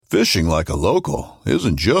Fishing like a local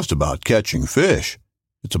isn't just about catching fish.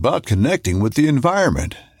 It's about connecting with the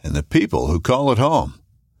environment and the people who call it home.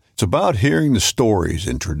 It's about hearing the stories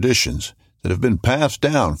and traditions that have been passed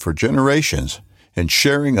down for generations and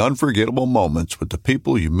sharing unforgettable moments with the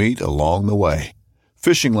people you meet along the way.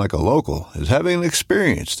 Fishing like a local is having an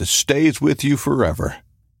experience that stays with you forever.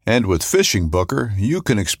 And with Fishing Booker, you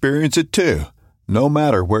can experience it too, no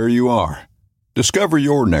matter where you are. Discover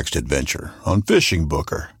your next adventure on Fishing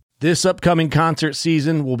Booker. This upcoming concert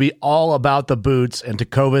season will be all about the boots, and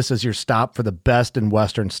Tecovas is your stop for the best in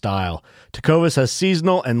Western style. Tecovas has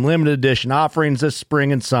seasonal and limited edition offerings this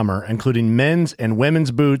spring and summer, including men's and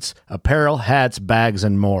women's boots, apparel, hats, bags,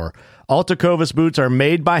 and more. All Tecovas boots are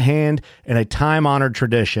made by hand in a time-honored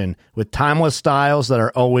tradition with timeless styles that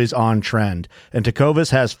are always on trend. And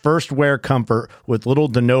Tecovas has first wear comfort with little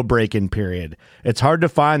to no break-in period. It's hard to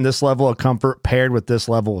find this level of comfort paired with this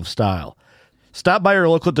level of style. Stop by your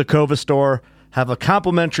local Tecovas store, have a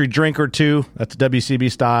complimentary drink or two, that's WCB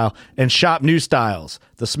style, and shop new styles.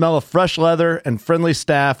 The smell of fresh leather and friendly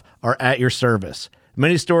staff are at your service.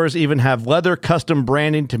 Many stores even have leather custom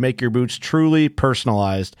branding to make your boots truly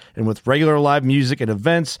personalized. And with regular live music and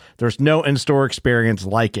events, there's no in-store experience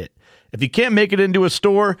like it. If you can't make it into a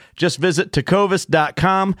store, just visit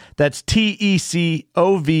tecovas.com. That's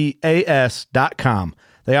TECOVAS.com.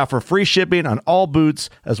 They offer free shipping on all boots,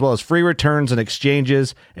 as well as free returns and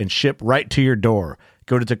exchanges, and ship right to your door.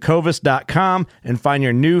 Go to tecovas.com and find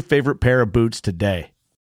your new favorite pair of boots today.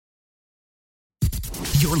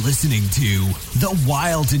 You're listening to The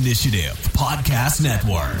Wild Initiative Podcast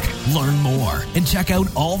Network. Learn more and check out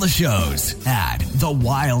all the shows at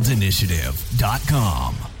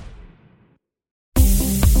thewildinitiative.com.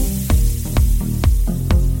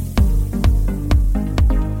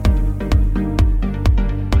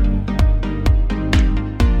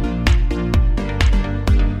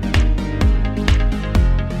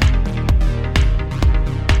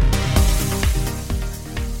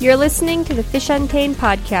 You're listening to the Fish Untamed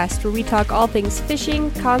podcast, where we talk all things fishing,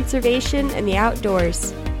 conservation, and the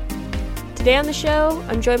outdoors. Today on the show,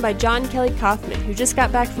 I'm joined by John Kelly Coffman, who just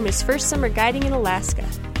got back from his first summer guiding in Alaska.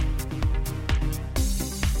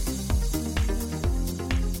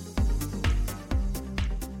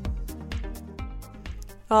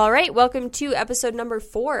 All right, welcome to episode number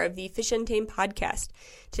 4 of the Fish Untamed podcast.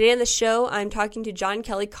 Today on the show, I'm talking to John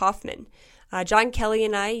Kelly Coffman. John Kelly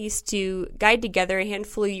and I used to guide together a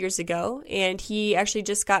handful of years ago, and he actually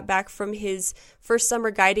just got back from his first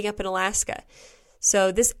summer guiding up in Alaska.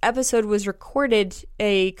 So this episode was recorded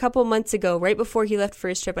a couple months ago, right before he left for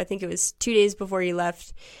his trip. I think it was 2 days before he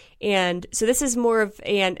left. And so this is more of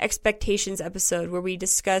an expectations episode where we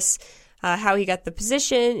discuss how he got the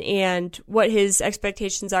position and what his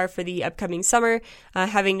expectations are for the upcoming summer,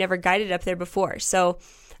 having never guided up there before. So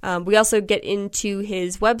we also get into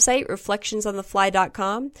his website,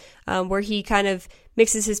 reflectionsonthefly.com, where he kind of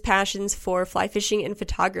mixes his passions for fly fishing and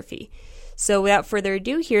photography. So without further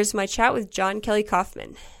ado, here's my chat with John Kelly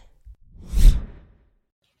Coffman.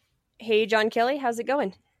 Hey, John Kelly, how's it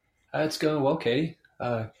going? It's going well, Katie.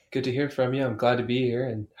 Good to hear from you. I'm glad to be here.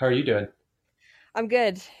 And how are you doing? I'm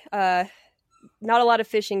good. Not a lot of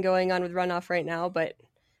fishing going on with runoff right now, but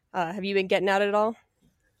have you been getting out at all?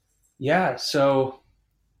 Yeah, so...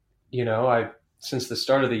 since the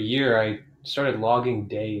start of the year, I started logging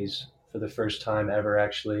days for the first time ever,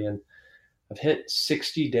 actually. And I've hit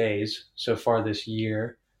 60 days so far this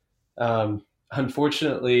year.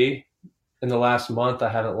 Unfortunately, in the last month, I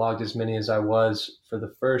haven't logged as many as I was for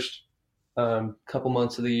the first couple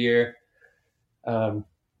months of the year.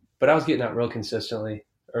 But I was getting out real consistently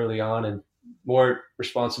early on, and more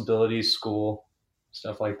responsibilities, school,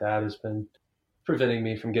 stuff like that has been preventing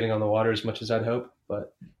me from getting on the water as much as I'd hope.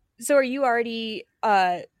 But so are you already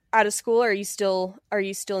out of school, or are you still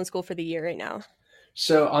in school for the year right now?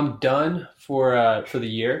 So I'm done for the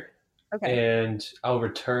year. Okay. And I'll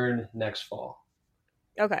return next fall.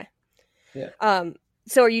 Okay. Yeah.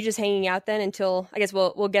 So are you just hanging out then until, I guess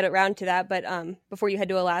we'll get around to that, but before you head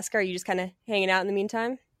to Alaska, are you just kind of hanging out in the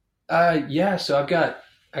meantime? Yeah, so I've got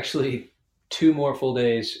actually 2 more full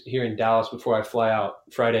days here in Dallas before I fly out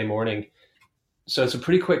Friday morning. So it's a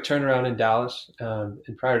pretty quick turnaround in Dallas.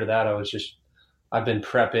 And prior to that, I've been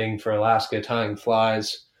prepping for Alaska, tying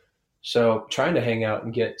flies. So trying to hang out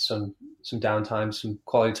and get some downtime, some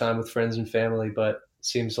quality time with friends and family. But it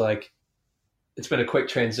seems like it's been a quick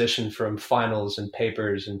transition from finals and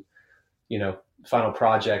papers and, final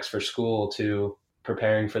projects for school to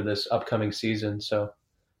preparing for this upcoming season. So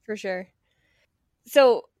for sure.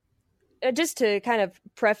 So just to kind of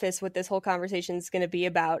preface what this whole conversation is going to be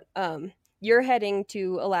about, you're heading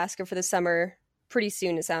to Alaska for the summer pretty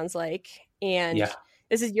soon, it sounds like. And Yeah.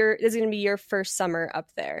 this is going to be your first summer up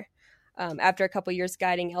there, after a couple years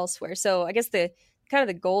guiding elsewhere. So I guess the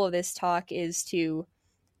goal of this talk is to,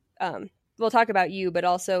 we'll talk about you, but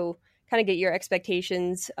also kind of get your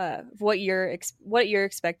expectations of what you're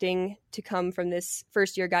expecting to come from this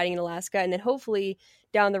first year guiding in Alaska, and then hopefully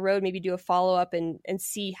down the road maybe do a follow up and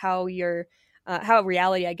see how how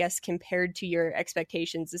reality, I guess, compared to your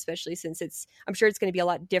expectations, especially since I'm sure it's going to be a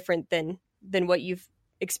lot different than what you've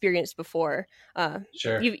experienced before.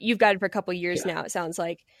 Sure. You've guided for a couple of years now. It sounds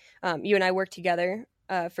like you and I worked together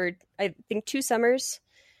for I think 2 summers,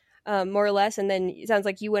 more or less, and then it sounds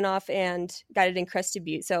like you went off and guided in Crested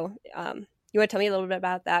Butte. So you want to tell me a little bit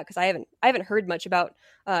about that, because I haven't heard much about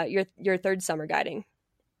your third summer guiding.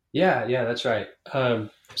 Yeah, that's right.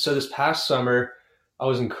 So this past summer, I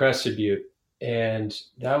was in Crested Butte, and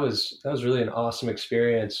that was really an awesome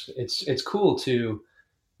experience. It's cool to,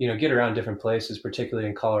 get around different places, particularly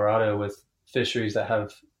in Colorado, with fisheries that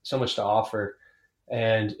have so much to offer.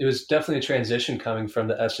 And it was definitely a transition coming from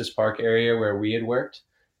the Estes Park area where we had worked.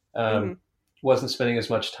 Wasn't spending as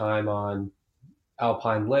much time on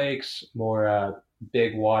alpine lakes, more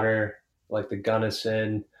big water like the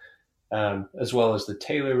Gunnison, as well as the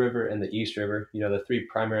Taylor River and the East River, the 3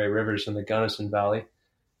 primary rivers in the Gunnison Valley.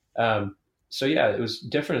 So yeah, it was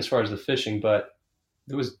different as far as the fishing, but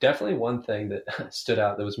there was definitely one thing that stood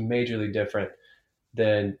out that was majorly different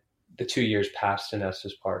than the 2 years past in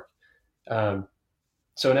Estes Park.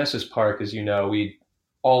 So in Estes Park, as you know, we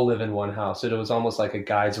all live in one house. It was almost like a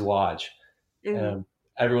guide's lodge.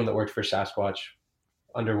 Everyone that worked for Sasquatch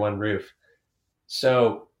under one roof.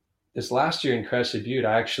 So this last year in Crested Butte,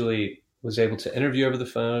 I actually was able to interview over the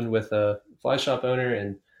phone with a fly shop owner,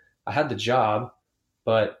 and I had the job,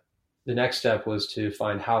 but the next step was to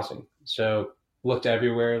find housing. So looked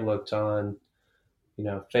everywhere, looked on,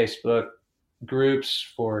 Facebook groups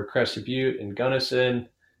for Crested Butte and Gunnison,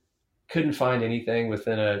 couldn't find anything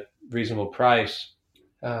within a reasonable price.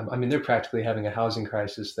 They're practically having a housing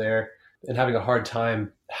crisis there and having a hard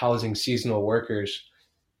time housing seasonal workers.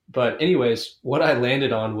 But anyways, what I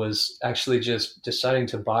landed on was actually just deciding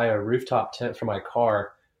to buy a rooftop tent for my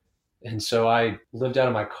car. And so I lived out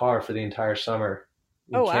of my car for the entire summer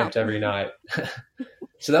and camped every night.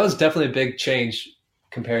 So that was definitely a big change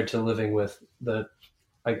compared to living with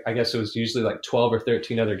I guess it was usually like 12 or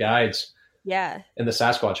 13 other guides. Yeah. In the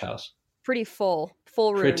Sasquatch house. Pretty full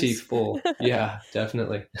rooms. Pretty full. Yeah,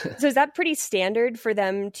 definitely. So is that pretty standard for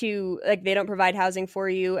them to, they don't provide housing for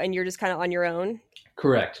you and you're just kind of on your own?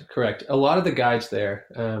 Correct. A lot of the guides there,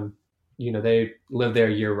 they live there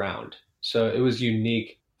year round. So it was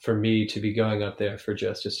unique for me to be going up there for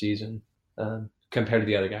just a season compared to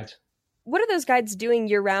the other guides. What are those guides doing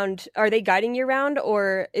year round? Are they guiding year round,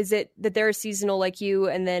 or is it that they're seasonal like you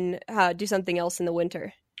and then do something else in the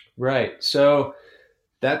winter? Right. So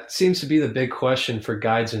that seems to be the big question for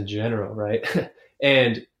guides in general, right?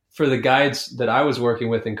 And for the guides that I was working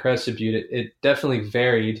with in Crested Butte, it definitely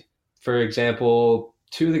varied. For example,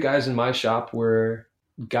 2 of the guys in my shop were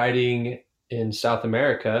guiding in South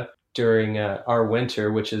America during our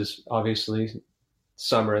winter, which is obviously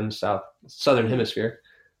summer in the southern hemisphere.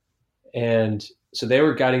 And so they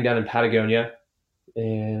were guiding down in Patagonia,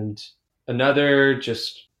 and another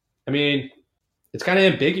it's kind of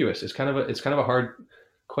ambiguous. It's kind of a hard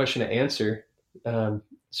question to answer.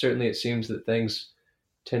 Certainly it seems that things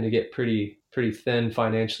tend to get pretty thin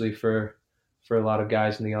financially for a lot of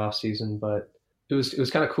guys in the off season, but it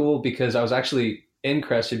was kind of cool because I was actually in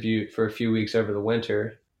Crested Butte for a few weeks over the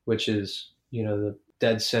winter, which is, the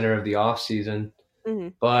dead center of the off season. Mm-hmm.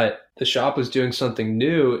 But the shop was doing something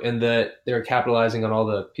new in that they were capitalizing on all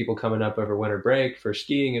the people coming up over winter break for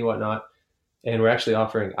skiing and whatnot. And we're actually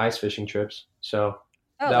offering ice fishing trips. So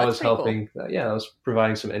that was helping. Cool. That was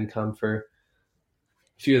providing some income for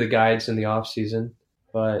a few of the guides in the off season.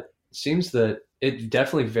 But it seems that it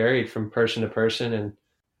definitely varied from person to person. And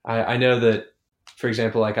I know that, for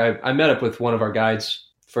example, I met up with one of our guides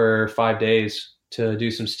for 5 days to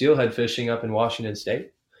do some steelhead fishing up in Washington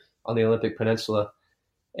State on the Olympic Peninsula.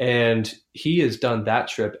 And he has done that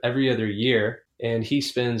trip every other year. And he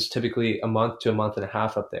spends typically a month to a month and a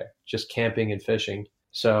half up there, just camping and fishing.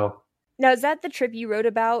 So now, is that the trip you wrote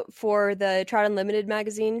about for the Trout Unlimited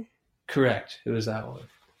magazine? Correct. It was that one.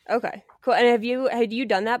 Okay, cool. And had you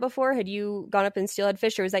done that before? Had you gone up and steelhead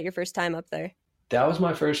fished, or was that your first time up there? That was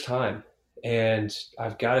my first time. And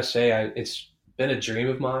I've got to say, it's been a dream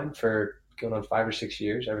of mine for going on 5 or 6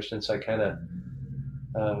 years, ever since I kind of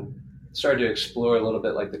started to explore a little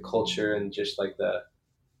bit like the culture and just like the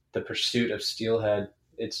pursuit of steelhead.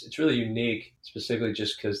 It's really unique, specifically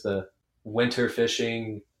just because the winter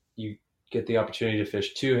fishing, you get the opportunity to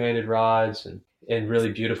fish two-handed rods and in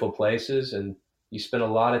really beautiful places. And you spend a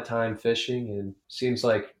lot of time fishing, and seems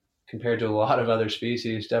like compared to a lot of other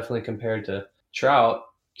species, definitely compared to trout,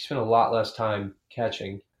 you spend a lot less time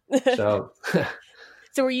catching. So,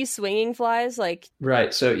 so were you swinging flies? Like,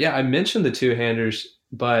 right. So yeah, I mentioned the two-handers,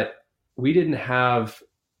 but we didn't have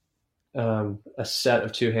a set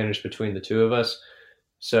of two-handers between the two of us.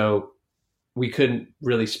 So we couldn't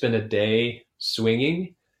really spend a day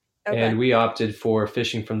swinging. okay. And we opted for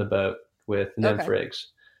fishing from the boat with nymph rigs.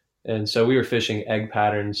 And so we were fishing egg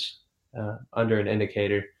patterns under an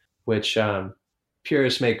indicator, which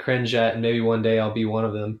purists may cringe at, and maybe one day I'll be one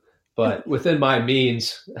of them. But within my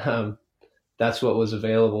means, that's what was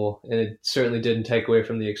available. And it certainly didn't take away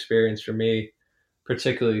from the experience for me,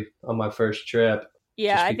 particularly on my first trip.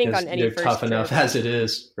 Yeah, I think on any they're first tough trip. enough as it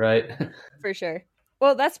is, right? For sure.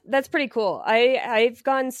 Well, that's pretty cool. I've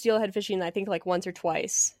gone steelhead fishing, I think like once or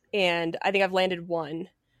twice, and I think I've landed one.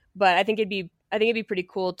 But I think it'd be pretty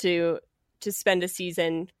cool to spend a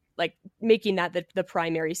season like making that the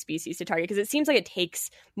primary species to target, because it seems like it takes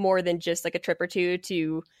more than just like a trip or two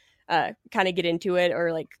to kind of get into it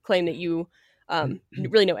or like claim that you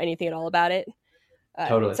really know anything at all about it.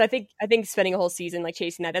 Totally. So I think spending a whole season like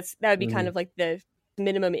chasing that would be kind of like the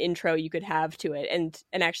minimum intro you could have to it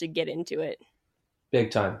and actually get into it. Big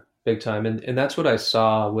time. And that's what I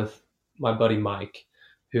saw with my buddy Mike,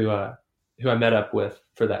 who I met up with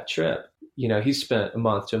for that trip. You know, he spent a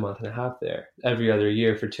month to a month and a half there every other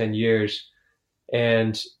year for 10 years.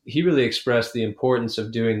 And he really expressed the importance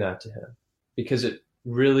of doing that to him, because it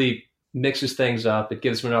really mixes things up. It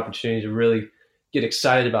gives him an opportunity to really get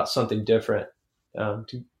excited about something different,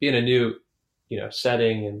 to be in a new,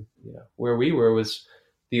 setting. And, where we were was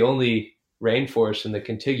the only rainforest in the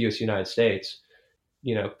contiguous United States.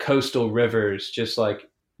 Coastal rivers just like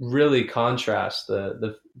really contrast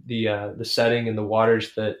the setting and the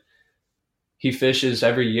waters that he fishes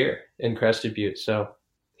every year in Crested Butte. So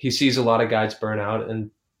he sees a lot of guides burn out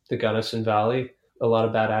in the Gunnison Valley, a lot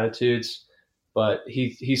of bad attitudes, but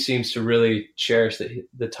he seems to really cherish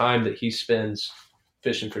the time that he spends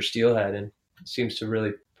fishing for steelhead, and seems to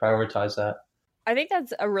really prioritize that. I think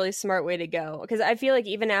that's a really smart way to go, because I feel like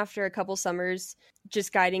even after a couple summers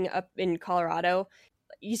just guiding up in Colorado,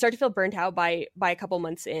 you start to feel burnt out by a couple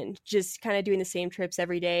months in, just kind of doing the same trips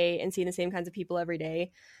every day and seeing the same kinds of people every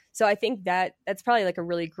day. So I think that's probably like a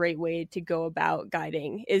really great way to go about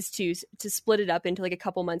guiding, is to split it up into like a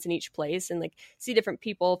couple months in each place and like see different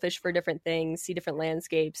people, fish for different things, see different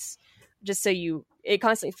landscapes, just so it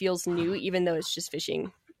constantly feels new, even though it's just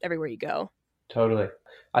fishing everywhere you go. Totally.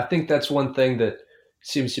 I think that's one thing that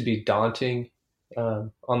seems to be daunting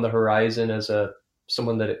on the horizon as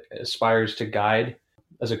someone that aspires to guide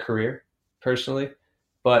as a career personally.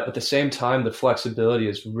 But at the same time, the flexibility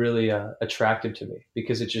is really attractive to me,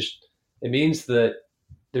 because it means that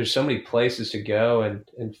there's so many places to go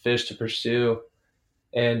and fish to pursue.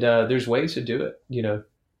 And there's ways to do it,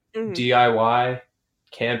 DIY,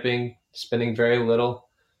 camping, spending very little,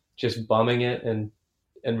 just bumming it and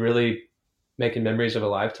really making memories of a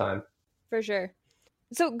lifetime. For sure.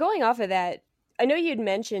 So going off of that, I know you'd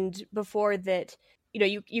mentioned before that,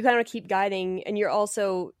 you kind of keep guiding, and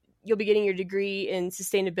you'll be getting your degree in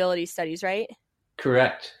sustainability studies, right?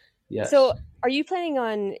 Correct. Yes. So are you planning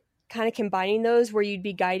on kind of combining those, where you'd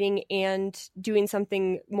be guiding and doing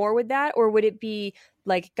something more with that? Or would it be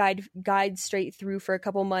like guide straight through for a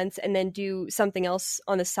couple months and then do something else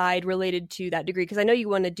on the side related to that degree? Because I know you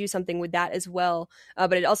want to do something with that as well,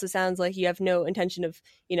 but it also sounds like you have no intention of,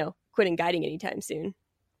 quitting guiding anytime soon.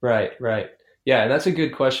 Right. Yeah, and that's a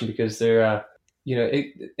good question, because there,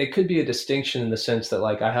 it could be a distinction in the sense that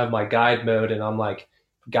like I have my guide mode and I'm like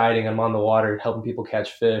guiding, I'm on the water helping people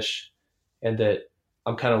catch fish, and that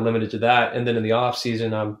I'm kind of limited to that. And then in the off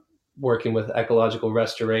season, I'm working with ecological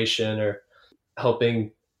restoration or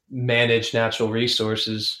helping manage natural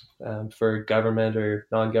resources for government or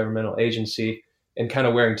non-governmental agency, and kind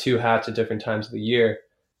of wearing two hats at different times of the year.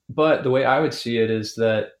 But the way I would see it is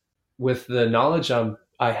that with the knowledge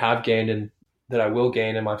I have gained and that I will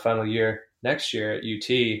gain in my final year next year at UT,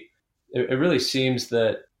 it really seems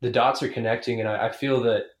that the dots are connecting, and I feel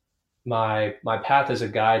that my path as a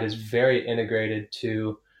guide is very integrated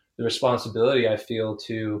to the responsibility I feel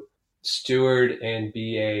to steward and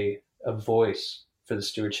be a voice for the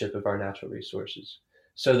stewardship of our natural resources,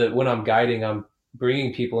 so that when I'm guiding, I'm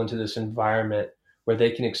bringing people into this environment where they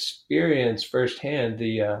can experience firsthand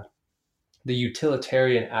the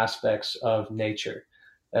utilitarian aspects of nature.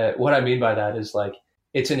 What I mean by that is like,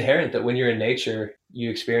 it's inherent that when you're in nature, you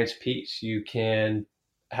experience peace. You can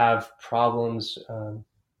have problems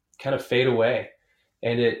kind of fade away.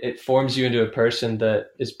 and it forms you into a person that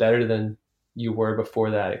is better than you were before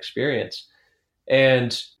that experience.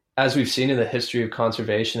 And as we've seen in the history of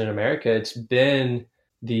conservation in America, it's been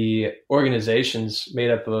the organizations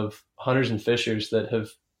made up of hunters and fishers that have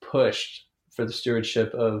pushed for the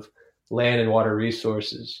stewardship of land and water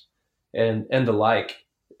resources and the like.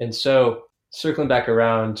 And so circling back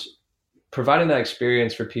around, providing that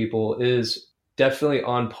experience for people is definitely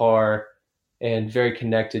on par and very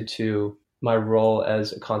connected to my role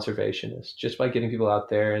as a conservationist, just by getting people out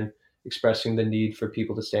there and expressing the need for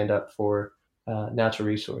people to stand up for natural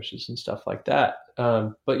resources and stuff like that.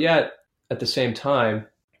 But yet, at the same time,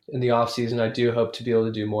 in the off season, I do hope to be able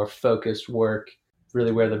to do more focused work,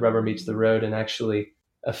 really where the rubber meets the road, and actually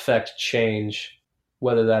affect change,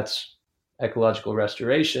 whether that's ecological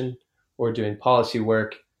restoration or doing policy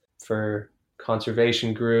work for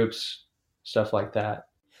conservation groups, stuff like that.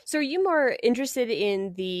 So are you more interested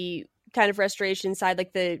in the kind of restoration side,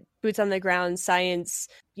 like the boots on the ground science,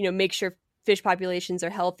 make sure fish populations are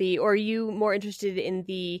healthy, or are you more interested in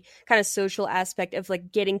the kind of social aspect of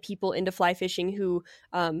like getting people into fly fishing who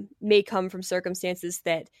may come from circumstances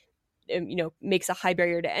that makes a high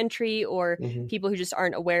barrier to entry, or people who just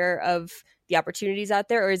aren't aware of the opportunities out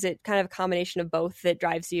there? Or is it kind of a combination of both that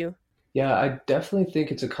drives you? Yeah, I definitely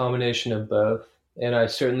think it's a combination of both. And I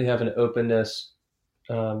certainly have an openness.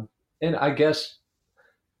 And I guess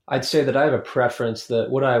I'd say that I have a preference that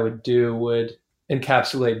what I would do would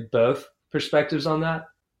encapsulate both perspectives on that,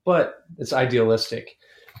 but it's idealistic.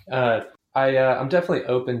 I'm definitely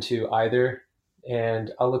open to either,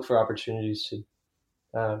 and I'll look for opportunities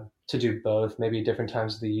to do both, maybe different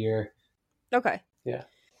times of the year. Okay. Yeah.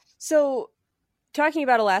 So talking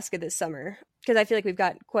about Alaska this summer, because I feel like we've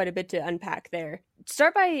got quite a bit to unpack there.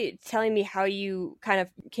 Start by telling me how you kind of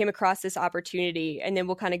came across this opportunity, and then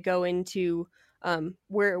we'll kind of go into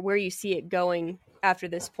where you see it going after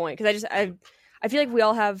this point. Because I feel like we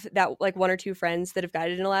all have that like one or two friends that have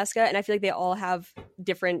guided in Alaska, and I feel like they all have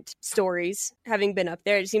different stories having been up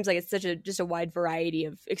there. It seems like it's such just a wide variety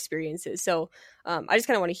of experiences. So I just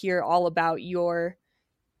kind of want to hear all about your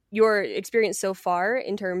experience so far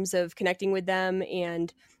in terms of connecting with them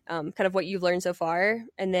and kind of what you've learned so far,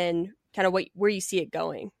 and then kind of where you see it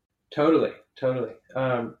going. Totally.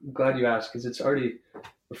 I'm glad you asked, because it's already,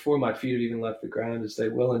 before my feet have even left the ground, as they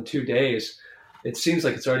will in 2 days, it seems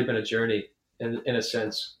like it's already been a journey in a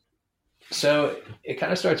sense. So it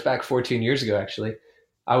kind of starts back 14 years ago, actually.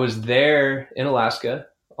 I was there in Alaska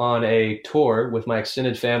on a tour with my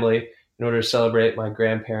extended family in order to celebrate my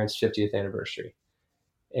grandparents' 50th anniversary.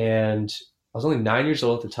 And I was only 9 years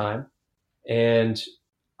old at the time, and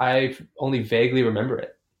I only vaguely remember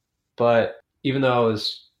it. But even though it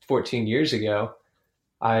was 14 years ago,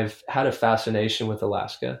 I've had a fascination with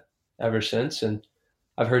Alaska ever since. And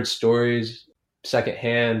I've heard stories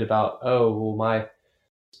secondhand about,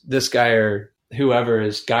 this guy or whoever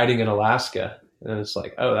is guiding in Alaska. And it's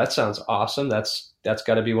like, oh, that sounds awesome. That's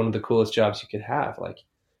got to be one of the coolest jobs you could have.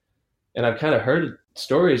 And I've kind of heard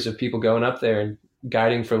stories of people going up there and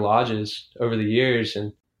guiding for lodges over the years.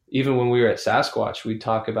 And even when we were at Sasquatch, we'd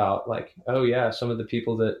talk about like, oh yeah, some of the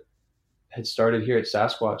people that had started here at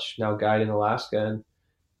Sasquatch now guide in Alaska. And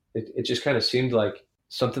it just kind of seemed like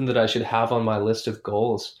something that I should have on my list of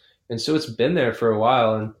goals. And so it's been there for a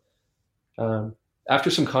while. And after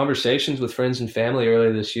some conversations with friends and family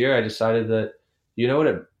earlier this year, I decided that,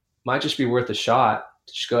 it might just be worth a shot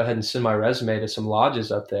to just go ahead and send my resume to some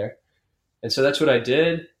lodges up there. And so that's what I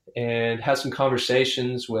did, and had some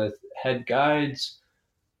conversations with head guides,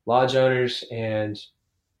 lodge owners, and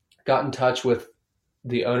got in touch with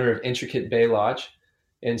the owner of Intricate Bay Lodge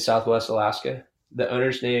in Southwest Alaska. The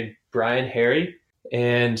owner's named Brian Harry,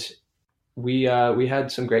 and we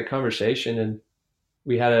had some great conversation, and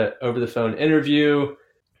we had a over the phone interview,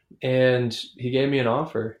 and he gave me an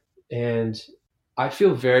offer. And I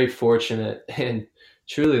feel very fortunate and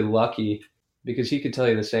truly lucky, because he could tell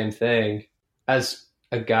you the same thing. As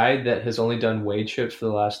a guide that has only done wade trips for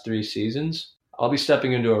the last 3 seasons, I'll be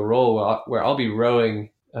stepping into a role where I'll be rowing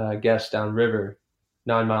guests downriver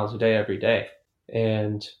 9 miles a day every day.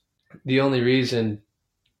 And the only reason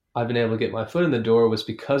I've been able to get my foot in the door was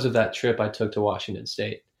because of that trip I took to Washington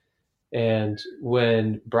State. And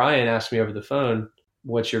when Brian asked me over the phone,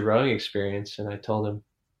 what's your rowing experience? And I told him,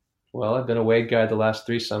 well, I've been a wade guide the last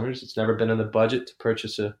 3 summers. It's never been in the budget to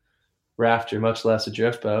purchase a rafter, much less a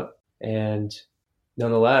drift boat. And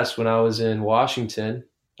nonetheless, when I was in Washington,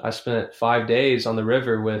 I spent 5 days on the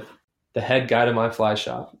river with the head guide of my fly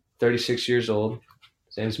shop, 36 years old.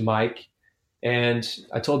 His name's Mike. And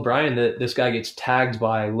I told Brian that this guy gets tagged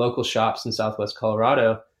by local shops in Southwest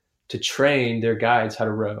Colorado to train their guides how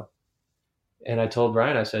to row. And I told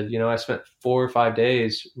Brian, I said, I spent 4 or 5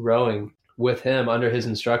 days rowing with him under his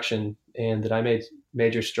instruction, and that I made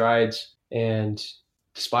major strides. And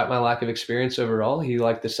despite my lack of experience overall, he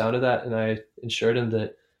liked the sound of that. And I assured him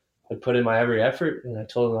that I'd put in my every effort, and I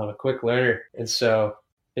told him I'm a quick learner. And so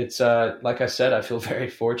it's, like I said, I feel very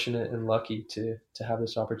fortunate and lucky to have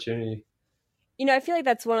this opportunity. I feel like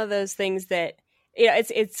that's one of those things that,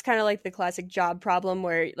 it's kind of like the classic job problem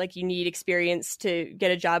where like you need experience to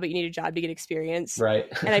get a job, but you need a job to get experience. Right.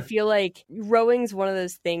 And I feel like rowing's one of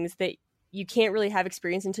those things that you can't really have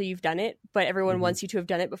experience until you've done it, but everyone wants you to have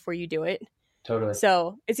done it before you do it. Totally.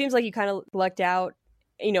 So it seems like you kind of lucked out,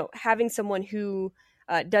 having someone who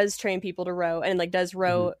does train people to row and like does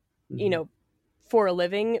row, for a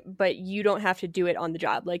living, but you don't have to do it on the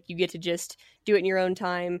job. Like you get to just do it in your own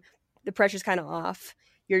time. The pressure's kind of off.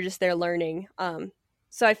 You're just there learning.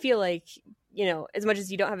 So I feel like, as much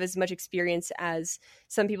as you don't have as much experience as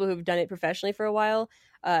some people who've done it professionally for a while,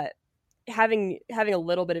 having a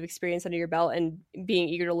little bit of experience under your belt and being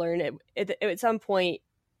eager to learn, at some point,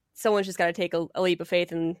 someone's just got to take a leap of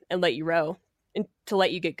faith and let you row and to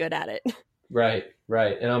let you get good at it. Right.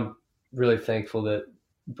 And I'm really thankful that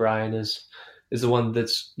Brian is the one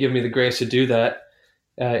that's given me the grace to do that.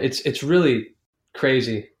 It's really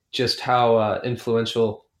crazy just how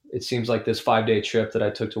influential it seems like this 5-day trip that I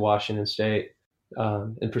took to Washington State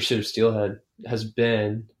in pursuit of steelhead has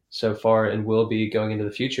been so far and will be going into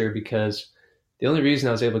the future, because the only reason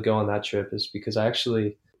I was able to go on that trip is because I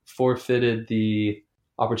actually forfeited the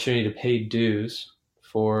opportunity to pay dues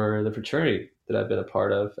for the fraternity that I've been a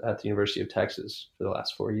part of at the University of Texas for the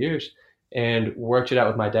last 4 years, and worked it out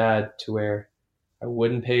with my dad to where I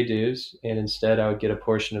wouldn't pay dues, and instead I would get a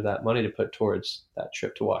portion of that money to put towards that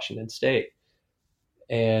trip to Washington State.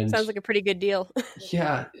 And sounds like a pretty good deal.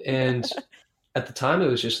 Yeah. And at the time it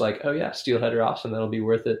was just like, oh yeah, steelhead are awesome. That'll be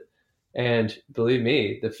worth it. And believe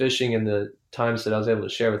me, the fishing and the times that I was able to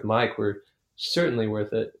share with Mike were certainly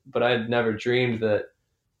worth it. But I had never dreamed that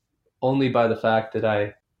only by the fact that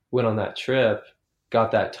I went on that trip,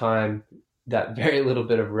 got that time, that very little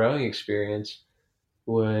bit of rowing experience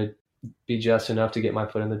would be just enough to get my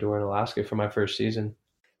foot in the door in Alaska for my first season.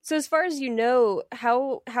 So as far as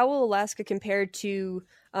how will Alaska compare to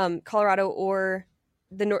Colorado or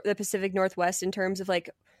the Pacific Northwest in terms of like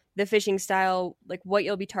the fishing style, like what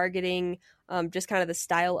you'll be targeting, just kind of the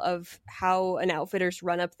style of how an outfitter's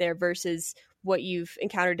run up there versus what you've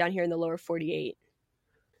encountered down here in the lower 48?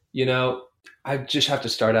 I just have to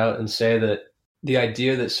start out and say that the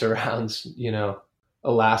idea that surrounds,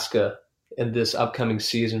 Alaska and this upcoming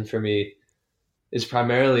season for me is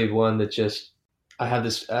primarily one that just, I have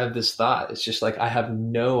this thought. It's just like, I have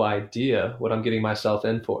no idea what I'm getting myself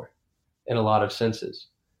in for in a lot of senses.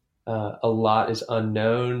 A lot is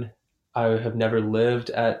unknown. I have never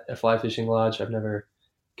lived at a fly fishing lodge. I've never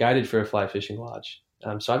guided for a fly fishing lodge.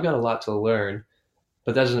 So I've got a lot to learn,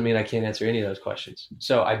 but that doesn't mean I can't answer any of those questions.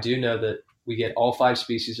 So I do know that we get all 5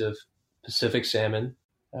 species of Pacific salmon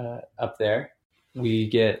up there. We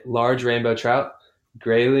get large rainbow trout,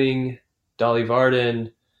 grayling, Dolly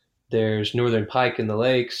Varden. There's northern pike in the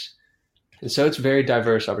lakes. And so it's very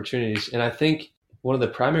diverse opportunities. And I think one of the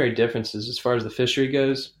primary differences as far as the fishery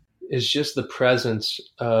goes is just the presence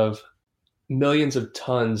of millions of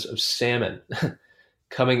tons of salmon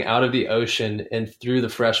coming out of the ocean and through the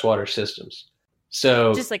freshwater systems.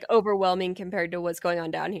 So just like overwhelming compared to what's going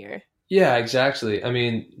on down here. Yeah, exactly. I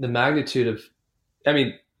mean, the magnitude of,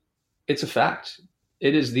 it's a fact.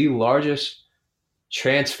 It is the largest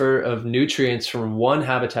transfer of nutrients from one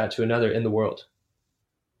habitat to another in the world.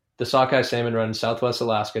 The sockeye salmon run in Southwest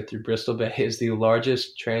Alaska through Bristol Bay is the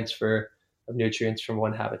largest transfer of nutrients from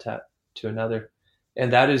one habitat to another.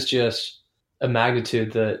 And that is just a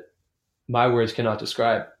magnitude that my words cannot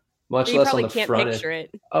describe, much less on the can't front picture end.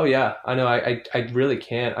 It. Oh yeah, I know. I really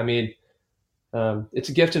can't. It's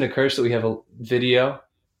a gift and a curse that we have a video,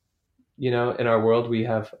 in our world. We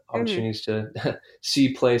have opportunities to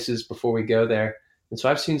see places before we go there. And so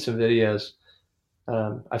I've seen some videos.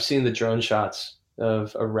 I've seen the drone shots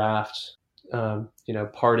of a raft,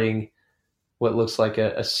 parting what looks like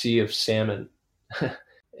a sea of salmon.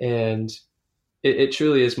 And it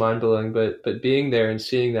truly is mind blowing, but being there and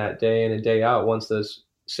seeing that day in and day out, once those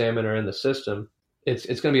salmon are in the system, it's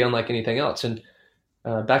going to be unlike anything else. And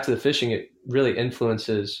back to the fishing, it really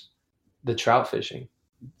influences the trout fishing.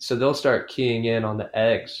 So they'll start keying in on the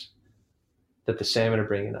eggs that the salmon are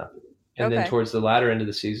bringing up. And then towards the latter end of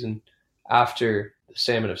the season, after the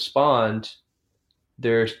salmon have spawned,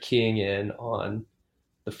 they're keying in on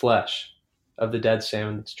the flesh of the dead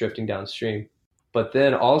salmon that's drifting downstream. But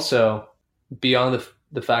then also beyond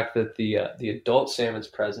the fact that the adult salmon's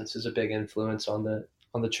presence is a big influence on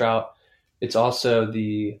the trout. It's also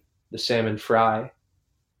the salmon fry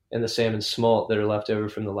and the salmon smolt that are left over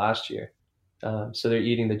from the last year. So they're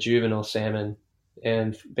eating the juvenile salmon.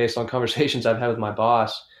 And based on conversations I've had with my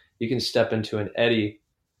boss, you can step into an eddy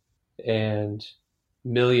and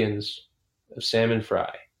millions of salmon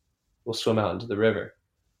fry will swim out into the river,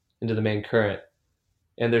 into the main current.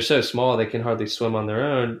 And they're so small they can hardly swim on their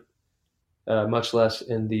own, much less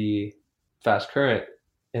in the fast current.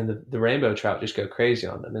 And the rainbow trout just go crazy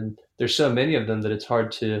on them. And there's so many of them that it's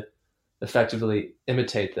hard to effectively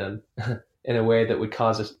imitate them in a way that would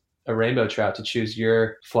cause a rainbow trout to choose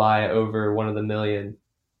your fly over one of the million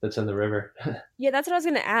that's in the river. Yeah, that's what I was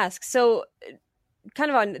going to ask. So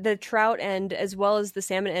kind of on the trout end as well as the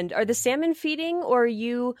salmon end, are the salmon feeding, or are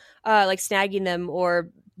you like snagging them or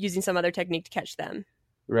using some other technique to catch them?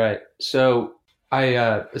 Right. So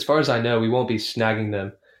as far as I know, we won't be snagging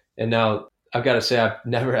them. And now I've got to say, I've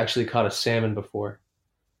never actually caught a salmon before,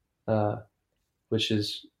 which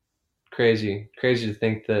is crazy to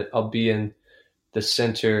think that I'll be in the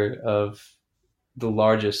center of the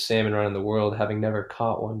largest salmon run in the world, having never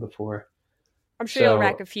caught one before. I'm sure you'll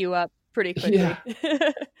rack a few up pretty quickly.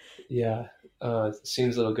 Yeah. It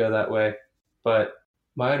seems it'll go that way. But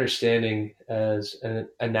my understanding as an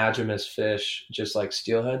anadromous fish, just like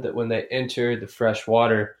steelhead, that when they enter the fresh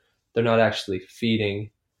water, they're not actually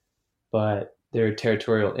feeding, but their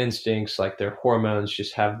territorial instincts, like their hormones,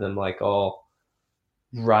 just have them like all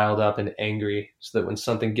riled up and angry, so that when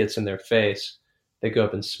something gets in their face, they go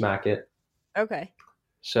up and smack it. Okay.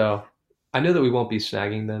 So I know that we won't be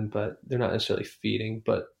snagging them, but they're not necessarily feeding.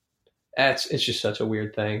 But it's just such a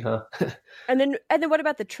weird thing, huh? And then what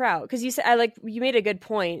about the trout? Because you said you made a good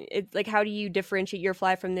point. It's like, how do you differentiate your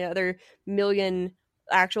fly from the other million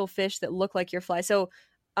actual fish that look like your fly? So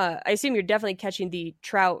I assume you're definitely catching the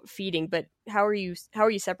trout feeding, but how are you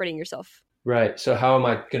separating yourself? Right. So how am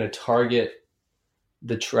I going to target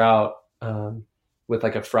the trout with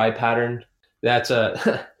like a fry pattern? That's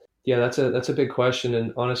a big question,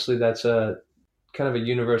 and honestly, that's a kind of a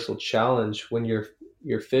universal challenge when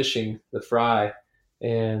you're fishing the fry.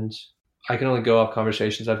 And I can only go off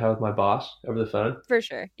conversations I've had with my boss over the phone. For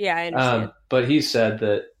sure, yeah, I understand. But he said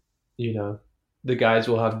that the guys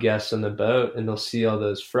will have guests on the boat, and they'll see all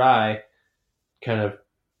those fry kind of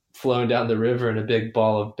flowing down the river in a big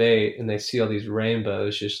ball of bait, and they see all these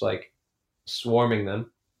rainbows just like swarming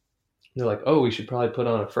them. They're like, "Oh, we should probably put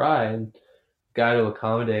on a fry," and guide will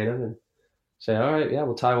accommodate them and say, all right, yeah,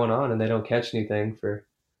 we'll tie one on, and they don't catch anything for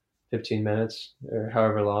 15 minutes or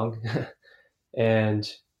however long. And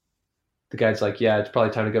the guide's like, yeah, it's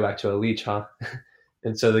probably time to go back to a leech, huh?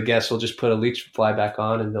 And so the guests will just put a leech fly back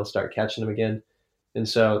on, and they'll start catching them again. And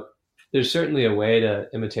so there's certainly a way to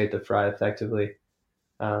imitate the fry effectively.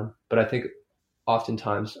 But I think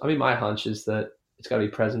oftentimes, my hunch is that it's got to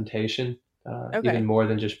be presentation, even more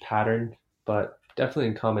than just pattern, but definitely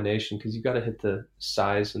in combination, because you've got to hit the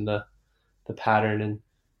size and the pattern. And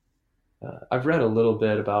I've read a little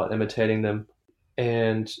bit about imitating them,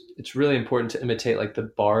 and it's really important to imitate like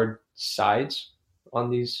the barred sides on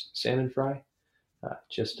these salmon fry.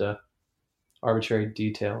 Just a arbitrary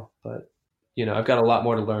detail, but I've got a lot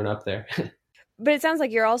more to learn up there. But it sounds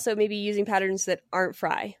like you're also maybe using patterns that aren't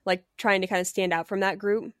fry, like trying to kind of stand out from that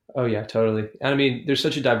group. Oh yeah, totally. And there's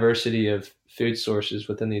such a diversity of food sources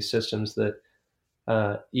within these systems that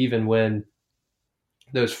even when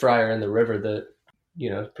those fry are in the river,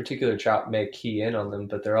 that particular trout may key in on them,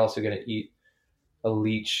 but they're also going to eat a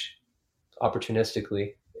leech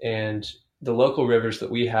opportunistically. And the local rivers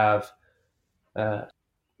that we have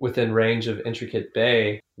within range of Intricate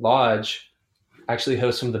Bay Lodge actually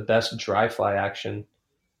host some of the best dry fly action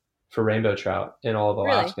for rainbow trout in all of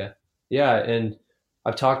Alaska. Really? Yeah, and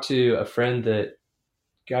I've talked to a friend that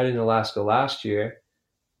got in Alaska last year,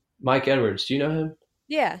 Mike Edwards. Do you know him?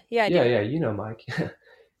 Yeah, I do. Yeah, you know Mike.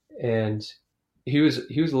 And he was a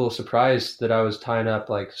little surprised that I was tying up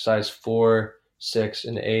like size 4, 6,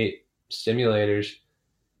 and 8 stimulators.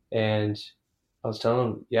 And I was telling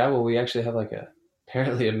him, yeah, well, we actually have like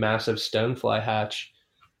apparently a massive stonefly hatch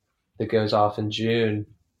that goes off in June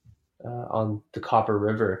on the Copper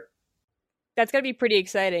River. That's got to be pretty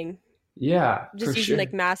exciting. Yeah, just using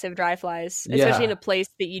like massive dry flies, especially in a place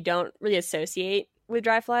that you don't really associate with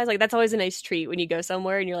dry flies. Like that's always a nice treat when you go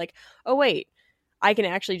somewhere and you're like, oh wait, I can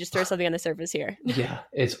actually just throw something on the surface here. Yeah,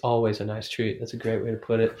 it's always a nice treat. That's a great way to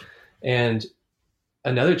put it. And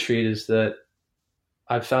another treat is that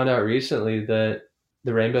I've found out recently that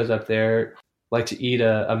the rainbows up there like to eat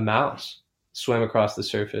a mouse swim across the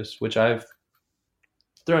surface, which I've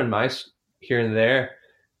thrown mice here and there,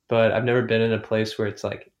 but I've never been in a place where it's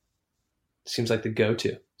like, seems like the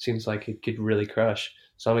go-to. Seems like it could really crush.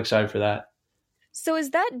 So I'm excited for that. So is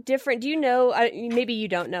that different? Do you know, maybe you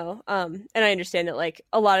don't know, and I understand that like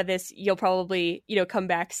a lot of this you'll probably, come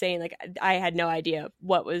back saying like I had no idea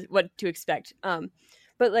what to expect.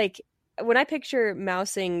 But like when I picture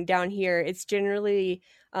mousing down here, it's generally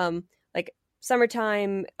like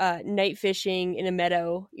summertime night fishing in a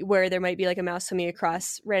meadow where there might be like a mouse swimming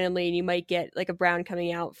across randomly, and you might get like a brown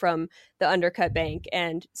coming out from the undercut bank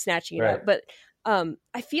and snatching it up. But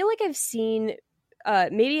I feel like I've seen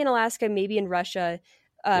maybe in Alaska, maybe in Russia,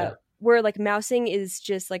 where like mousing is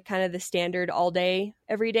just like kind of the standard all day,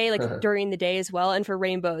 every day, like during the day as well, and for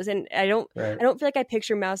rainbows. And I don't feel like I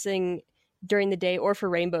picture mousing during the day or for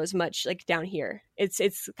rainbows much like down here.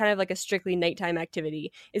 It's kind of like a strictly nighttime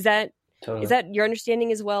activity. Is that your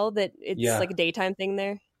understanding as well, that it's like a daytime thing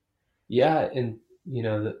there? Yeah, and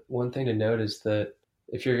the one thing to note is that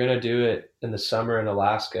if you're going to do it in the summer in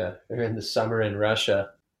Alaska or in the summer in Russia,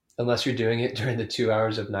 unless you're doing it during the 2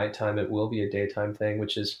 hours of nighttime, it will be a daytime thing,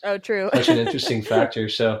 which is true. Such an interesting factor.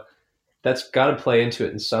 So that's got to play into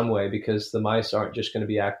it in some way, because the mice aren't just going to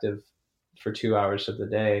be active for 2 hours of the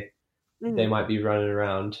day. Mm-hmm. They might be running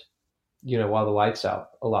around, while the light's out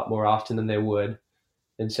a lot more often than they would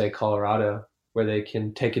in, say, Colorado, where they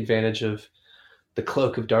can take advantage of the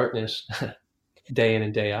cloak of darkness day in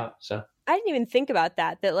and day out. So I didn't even think about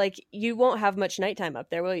that like you won't have much nighttime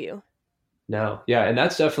up there, will you? No. Yeah. And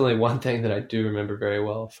that's definitely one thing that I do remember very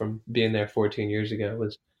well from being there 14 years ago,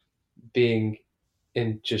 was being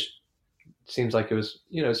in just, seems like it was,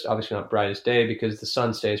 it's obviously not brightest day because the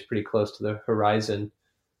sun stays pretty close to the horizon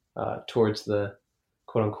towards the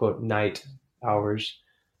quote unquote night hours.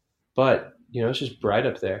 But, it's just bright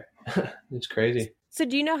up there. It's crazy. So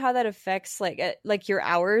do you know how that affects like your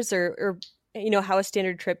hours or how a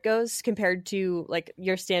standard trip goes compared to like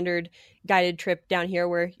your standard guided trip down here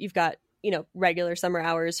where you've got, regular summer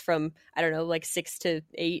hours from, I don't know, like 6 to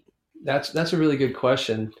 8? That's a really good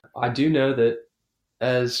question. I do know that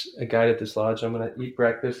as a guide at this lodge, I'm going to eat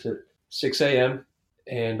breakfast at 6 a.m.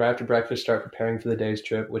 and right after breakfast start preparing for the day's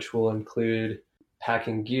trip, which will include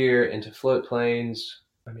packing gear into float planes.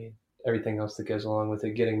 I mean, everything else that goes along with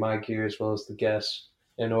it, getting my gear as well as the guests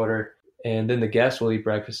in order. And then the guests will eat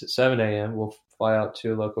breakfast at 7 a.m. We'll fly out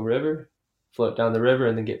to a local river, float down the river,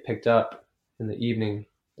 and then get picked up in the evening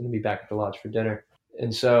and then be back at the lodge for dinner.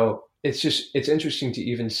 And so it's interesting to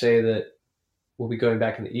even say that we'll be going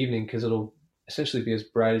back in the evening because it'll essentially be as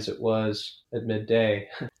bright as it was at midday.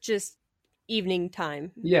 Just evening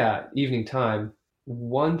time. Yeah, evening time.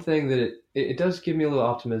 One thing that it does give me a little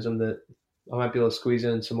optimism that I might be able to squeeze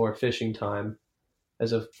in some more fishing time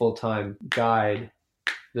as a full-time guide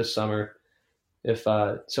this summer. If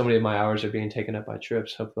so many of my hours are being taken up by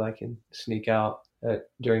trips, hopefully I can sneak out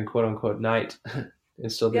during quote unquote night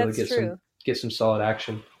and still be able to get some solid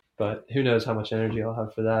action. But who knows how much energy I'll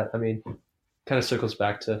have for that. I mean, kind of circles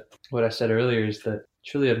back to what I said earlier, is that I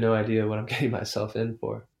truly have no idea what I'm getting myself in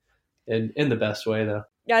for, and in the best way though.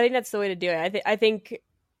 Yeah, I think that's the way to do it. I think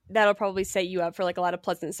that'll probably set you up for like a lot of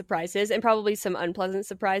pleasant surprises and probably some unpleasant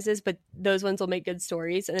surprises, but those ones will make good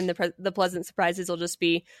stories. And then the pleasant surprises will just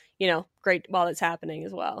be, great while it's happening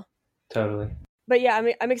as well. Totally. But yeah,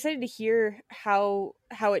 I'm excited to hear how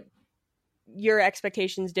your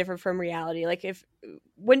expectations differ from reality. Like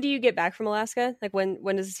when do you get back from Alaska? Like when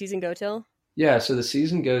does the season go till? Yeah. So the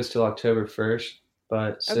season goes till October 1st,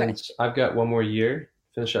 but since I've got one more year,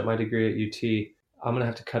 finish up my degree at UT, I'm going to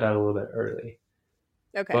have to cut out a little bit early.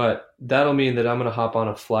 Okay. But that'll mean that I'm going to hop on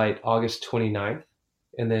a flight August 29th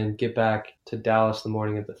and then get back to Dallas the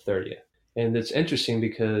morning of the 30th. And it's interesting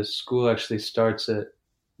because school actually starts at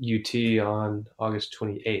UT on August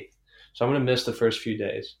 28th. So I'm going to miss the first few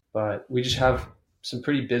days. But we just have some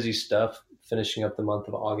pretty busy stuff finishing up the month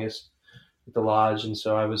of August at the lodge. And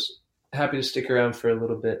so I was happy to stick around for a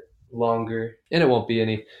little bit longer. And it won't be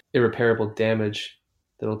any irreparable damage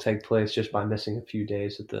that'll take place just by missing a few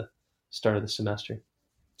days at the start of the semester.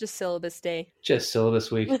 Just syllabus day. Just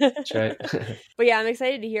syllabus week. That's right. But yeah, I'm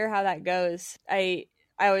excited to hear how that goes. I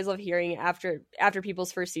always love hearing after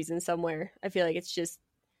people's first season somewhere. I feel like it's just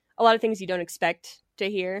a lot of things you don't expect to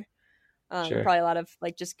hear. Sure. Probably a lot of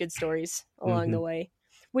like just good stories along the way.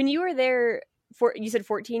 When you were there, you said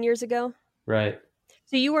 14 years ago? Right.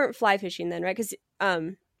 So you weren't fly fishing then, right? Because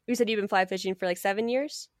you said you've been fly fishing for like 7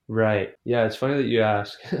 years? Right. Yeah, it's funny that you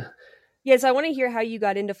ask. Yeah, so I want to hear how you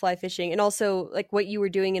got into fly fishing and also like what you were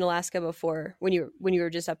doing in Alaska before when you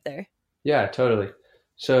were just up there. Yeah, totally.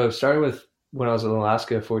 So starting with when I was in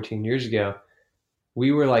Alaska 14 years ago,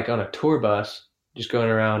 we were like on a tour bus, just going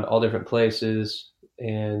around all different places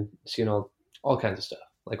and seeing all kinds of stuff.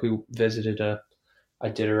 Like we visited a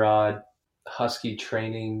Iditarod husky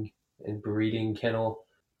training and breeding kennel,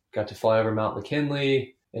 got to fly over Mount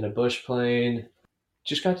McKinley in a bush plane,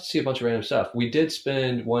 just got to see a bunch of random stuff. We did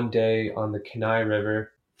spend one day on the Kenai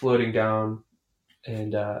River floating down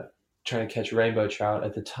and trying to catch rainbow trout.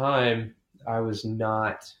 At the time, I was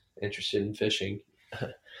not interested in fishing.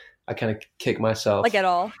 I kind of kicked myself. Like at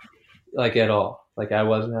all? Like at all. Like I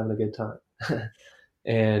wasn't having a good time.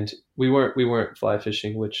 And we weren't fly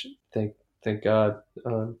fishing, which thank God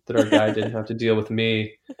that our guide didn't have to deal with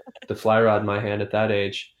me, the fly rod in my hand at that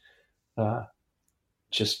age.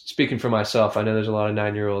 Just speaking for myself, I know there's a lot of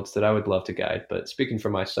 9-year-olds that I would love to guide, but speaking for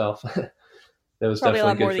myself, that was probably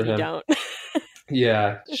definitely good for him. A lot more than you don't.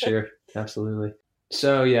 Yeah, sure. Absolutely.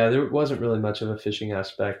 So yeah, there wasn't really much of a fishing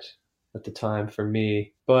aspect at the time for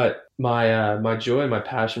me, but my joy and my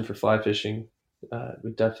passion for fly fishing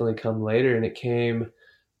would definitely come later, and it came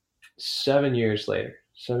 7 years later,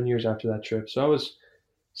 7 years after that trip. So I was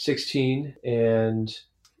 16, and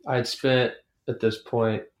I'd spent, at this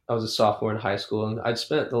point, I was a sophomore in high school, and I'd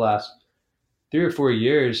spent the last 3 or 4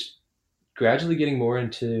 years gradually getting more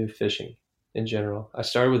into fishing in general. I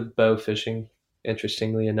started with bow fishing,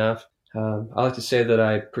 interestingly enough. I like to say that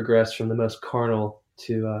I progressed from the most carnal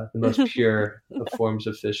to the most pure of forms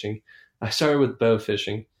of fishing. I started with bow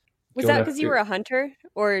fishing. Was that because you were a hunter,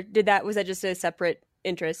 or was that just a separate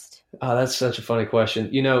interest? Oh, that's such a funny question.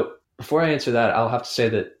 You know, before I answer that, I'll have to say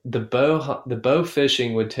that the bow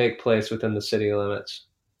fishing would take place within the city limits.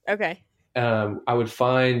 Okay. I would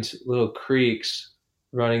find little creeks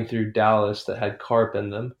running through Dallas that had carp in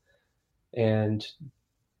them, and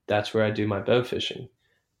that's where I do my bow fishing.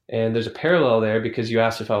 And there's a parallel there because you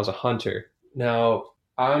asked if I was a hunter. Now,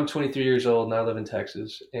 I'm 23 years old and I live in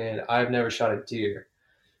Texas, and I've never shot a deer,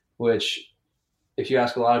 which, if you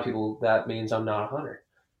ask a lot of people, that means I'm not a hunter.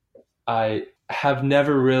 I've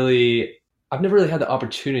never really had the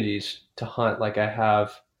opportunities to hunt like I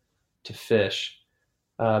have to fish.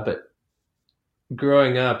 But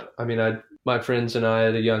growing up, I mean, my friends and I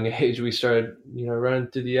at a young age, we started, running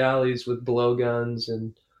through the alleys with blowguns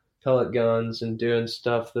and pellet guns and doing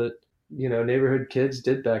stuff that, neighborhood kids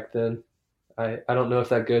did back then. I don't know if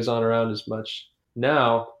that goes on around as much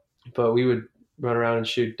now, but we would run around and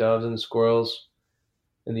shoot doves and squirrels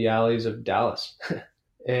in the alleys of Dallas.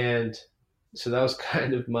 And so that was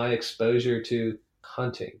kind of my exposure to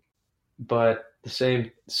hunting. But the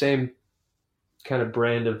same kind of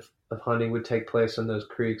brand of hunting would take place on those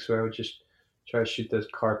creeks where I would just try to shoot those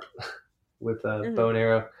carp with a bow and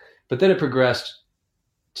arrow. But then it progressed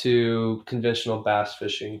to conventional bass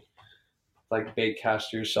fishing, like bait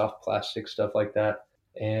casters, soft plastic, stuff like that.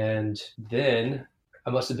 And then I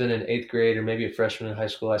must have been in 8th grade or maybe a freshman in high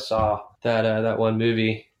school. I saw that one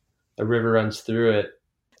movie, A River Runs Through It.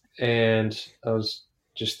 And I was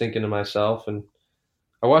just thinking to myself, and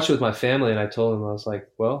I watched it with my family, and I told them, I was like,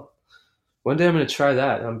 well, one day I'm going to try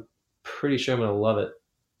that. I'm pretty sure I'm going to love it.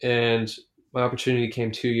 And my opportunity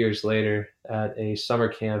came 2 years later at a summer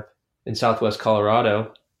camp in Southwest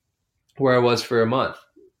Colorado, where I was for a month.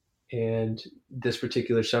 And this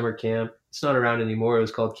particular summer camp, it's not around anymore. It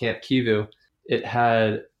was called Camp Kivu. It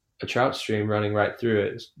had a trout stream running right through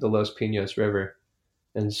it, the Los Pinos River.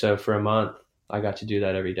 And so for a month, I got to do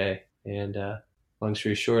that every day. And long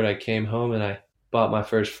story short, I came home and I bought my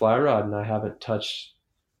first fly rod, and I haven't touched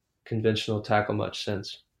conventional tackle much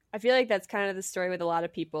since. I feel like that's kind of the story with a lot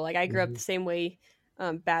of people. Like I grew up the same way,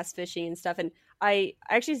 bass fishing and stuff. And I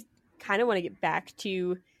actually kind of want to get back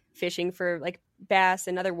to fishing for like bass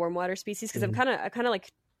and other warm water species because I'm kind of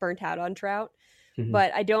like burnt out on trout.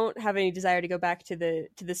 But I don't have any desire to go back to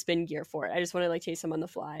the spin gear for it. I just want to like chase them on the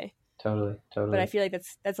fly. Totally. But I feel like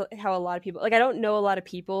that's how a lot of people, like I don't know a lot of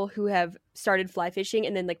people who have started fly fishing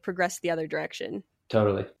and then like progressed the other direction.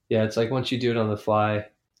 Totally. Yeah, it's like once you do it on the fly,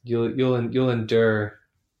 you'll endure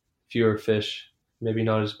fewer fish, maybe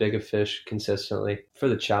not as big a fish consistently for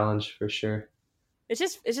the challenge for sure. It's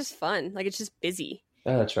just fun. Like it's just busy.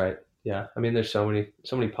 Yeah, that's right. Yeah. I mean, there's so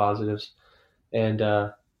many positives, and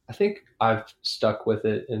I think I've stuck with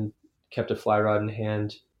it and kept a fly rod in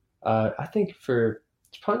hand. I think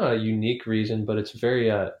it's probably not a unique reason, but it's a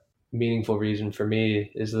very meaningful reason for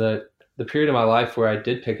me is that the period of my life where I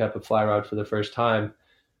did pick up a fly rod for the first time,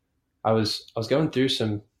 I was going through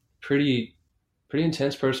some pretty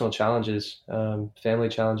intense personal challenges, family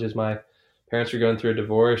challenges. My parents were going through a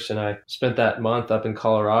divorce, and I spent that month up in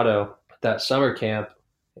Colorado, that summer camp,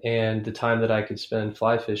 and the time that I could spend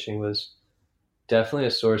fly fishing was definitely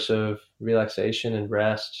a source of relaxation and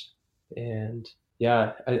rest. And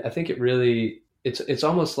yeah, I think it really, it's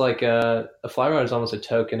almost like a fly rod is almost a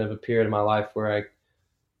token of a period of my life where I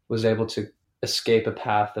was able to escape a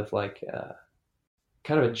path of like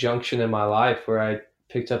kind of a junction in my life where I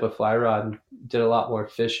picked up a fly rod and did a lot more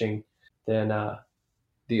fishing than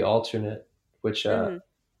the alternate, which I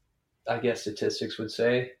guess statistics would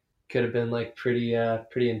say could have been like pretty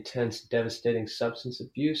intense, devastating substance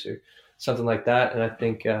abuse or something like that. And I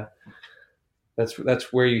think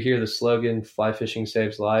that's where you hear the slogan "Fly fishing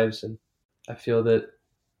saves lives," and I feel that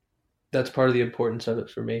that's part of the importance of it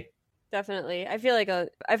for me. Definitely. I feel like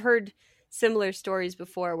I've heard similar stories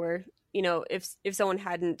before where, you know, if someone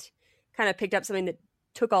hadn't kind of picked up something that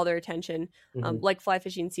took all their attention, like fly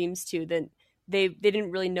fishing seems to, then they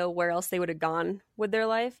didn't really know where else they would have gone with their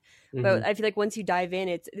life. But I feel like once you dive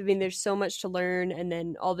in, there's so much to learn, and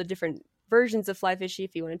then all the different versions of fly fishing,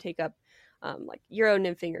 if you want to take up like Euro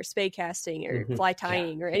nymphing or spay casting or fly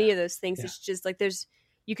tying or any of those things, it's just like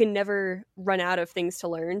you can never run out of things to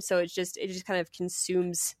learn. So it just kind of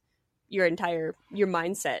consumes your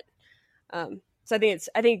mindset. So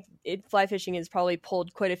I think fly fishing has probably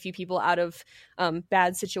pulled quite a few people out of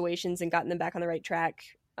bad situations and gotten them back on the right track.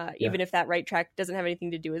 Even if that right track doesn't have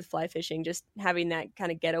anything to do with fly fishing, just having that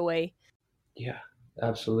kind of getaway. Yeah,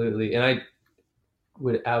 absolutely. And I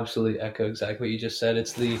would absolutely echo exactly what you just said.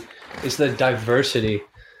 It's the diversity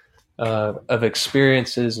of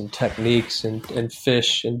experiences and techniques and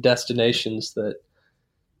fish and destinations that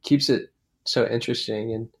keeps it so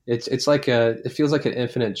interesting. And it feels like an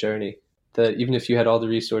infinite journey that even if you had all the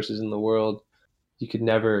resources in the world, you could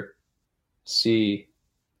never see,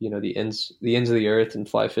 you know, the ends of the earth and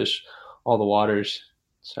fly fish all the waters.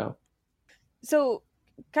 So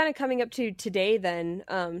kind of coming up to today then,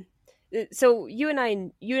 so you and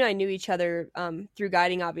I knew each other through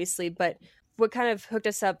guiding, obviously, but what kind of hooked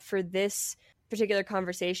us up for this particular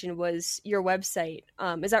conversation was your website.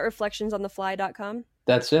 Is that reflectionsonthefly.com?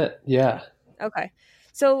 That's it. Yeah. Okay.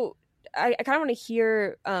 So I kind of want to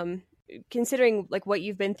hear, considering like what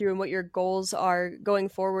you've been through and what your goals are going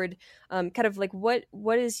forward, kind of like what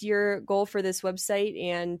is your goal for this website,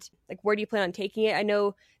 and like where do you plan on taking it? I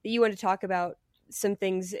know that you want to talk about some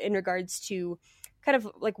things in regards to kind of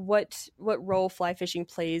like what role fly fishing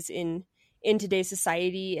plays in today's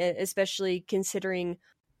society, especially considering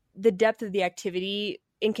the depth of the activity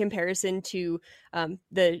in comparison to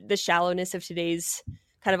the shallowness of today's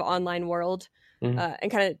kind of online world. And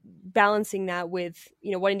kind of balancing that with,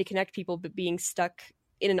 you know, wanting to connect people, but being stuck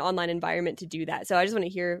in an online environment to do that. So I just want to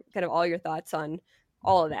hear kind of all your thoughts on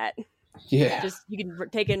all of that. Yeah. Just, you can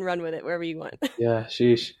take it and run with it wherever you want. Yeah.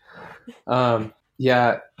 Sheesh.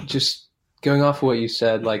 Yeah. Just going off of what you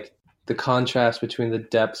said, like the contrast between the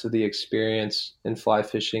depths of the experience in fly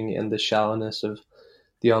fishing and the shallowness of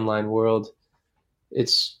the online world.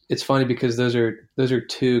 It's funny because those are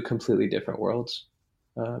two completely different worlds.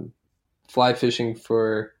 Fly fishing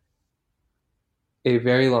for a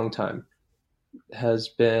very long time has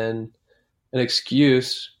been an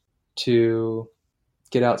excuse to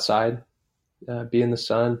get outside, be in the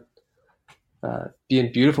sun, be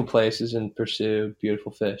in beautiful places and pursue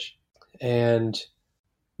beautiful fish. And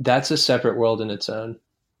that's a separate world in its own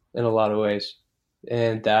in a lot of ways.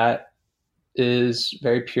 And that is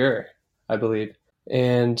very pure, I believe.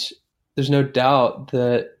 And there's no doubt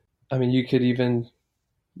that, I mean, you could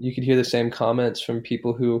hear the same comments from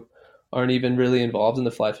people who aren't even really involved in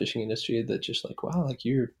the fly fishing industry that just like, wow, like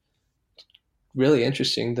you're really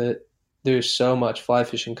interesting that there's so much fly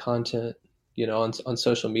fishing content, you know, on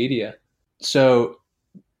social media. So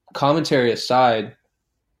commentary aside,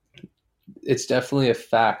 it's definitely a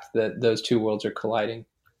fact that those two worlds are colliding,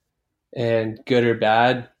 and good or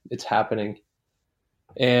bad, it's happening.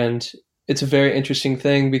 And it's a very interesting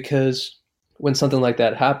thing because when something like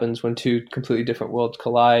that happens, when two completely different worlds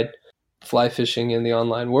collide, fly fishing and the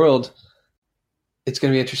online world, it's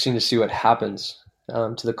going to be interesting to see what happens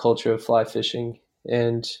to the culture of fly fishing.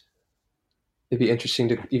 And it'd be interesting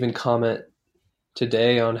to even comment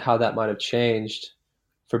today on how that might have changed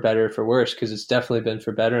for better or for worse, because it's definitely been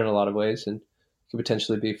for better in a lot of ways and could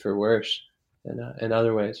potentially be for worse in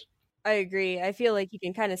other ways. I agree. I feel like you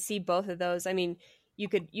can kind of see both of those. I mean, you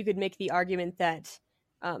could make the argument that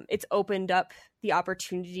it's opened up the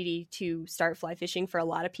opportunity to start fly fishing for a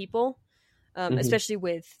lot of people, especially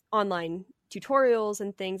with online tutorials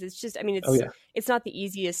and things. It's just, I mean, it's not the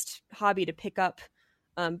easiest hobby to pick up.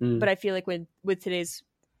 But I feel like with today's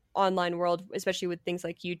online world, especially with things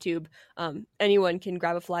like YouTube, anyone can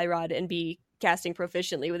grab a fly rod and be casting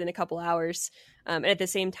proficiently within a couple hours. And at the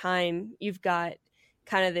same time, you've got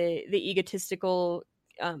kind of the egotistical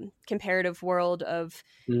comparative world of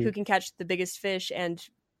who can catch the biggest fish and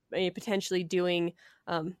potentially doing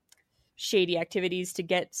shady activities to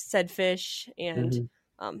get said fish and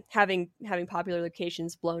having popular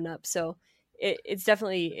locations blown up. So it's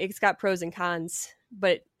definitely, it's got pros and cons,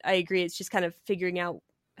 but I agree. It's just kind of figuring out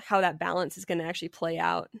how that balance is going to actually play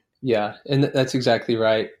out. Yeah. And that's exactly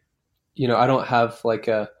right. I don't have like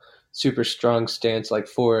a super strong stance like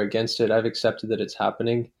for or against it. I've accepted that it's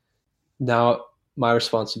happening. Now my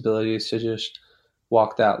responsibility is to just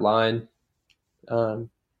walk that line,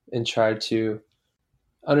 and try to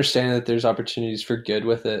understand that there's opportunities for good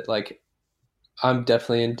with it. Like, I'm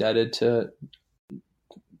definitely indebted to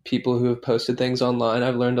people who have posted things online.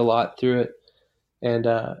 I've learned a lot through it, and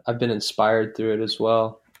I've been inspired through it as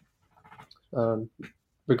well,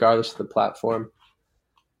 regardless of the platform.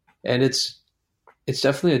 And it's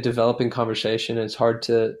definitely a developing conversation. And it's hard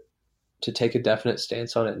to take a definite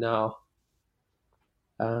stance on it now.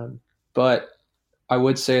 But I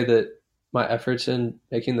would say that my efforts in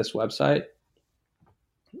making this website,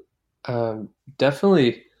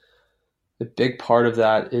 definitely a big part of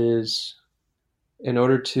that is in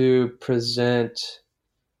order to present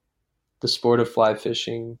the sport of fly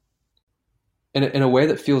fishing in a way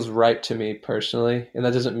that feels right to me personally. And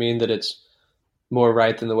that doesn't mean that it's more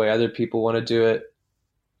right than the way other people want to do it.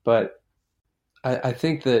 But I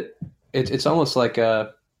think that it's almost like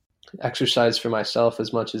a exercise for myself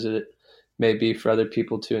as much as it may be for other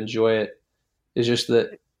people to enjoy it. It's just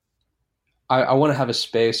that I want to have a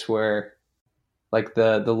space where like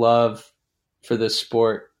the love for this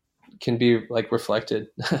sport can be like reflected.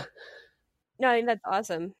 No, I think that's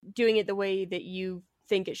awesome. Doing it the way that you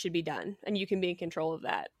think it should be done, and you can be in control of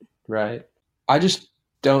that. Right. I just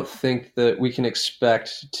don't think that we can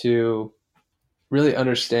expect to really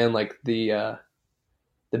understand like the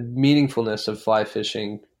meaningfulness of fly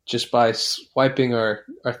fishing just by swiping our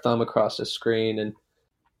thumb across a screen. And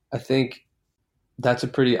I think that's a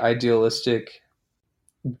pretty idealistic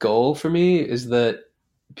goal for me, is that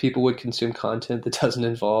people would consume content that doesn't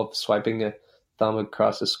involve swiping a thumb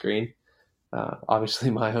across a screen.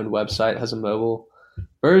 Obviously, my own website has a mobile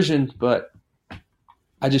version, but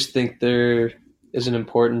I just think there is an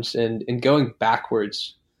importance in going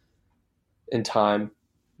backwards in time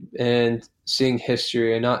and seeing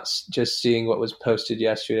history, and not just seeing what was posted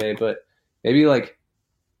yesterday, but maybe like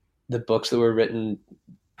the books that were written,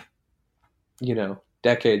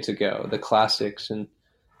 decades ago, the classics,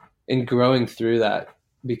 and growing through that,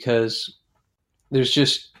 because it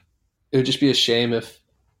would just be a shame if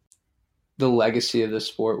the legacy of the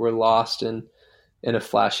sport were lost in a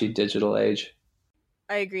flashy digital age.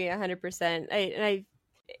 I agree 100%.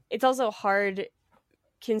 It's also hard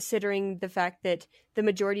considering the fact that the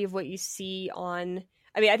majority of what you see on,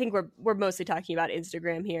 I think we're mostly talking about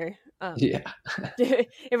Instagram here. Yeah.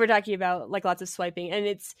 If we're talking about like lots of swiping,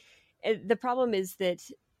 and the problem is that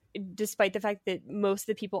despite the fact that most of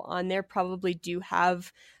the people on there probably do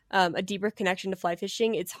have a deeper connection to fly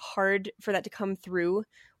fishing, it's hard for that to come through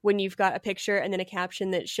when you've got a picture and then a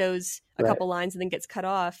caption that shows a couple lines and then gets cut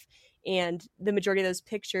off. And the majority of those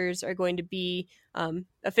pictures are going to be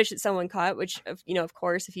a fish that someone caught, which, of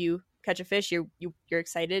course, if you catch a fish, you're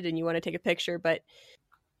excited and you want to take a picture, but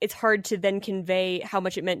it's hard to then convey how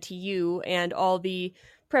much it meant to you and all the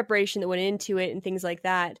preparation that went into it and things like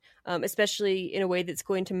that, especially in a way that's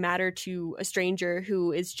going to matter to a stranger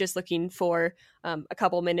who is just looking for a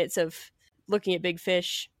couple minutes of looking at big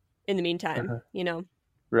fish in the meantime,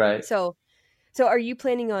 Right. So are you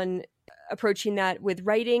planning on approaching that with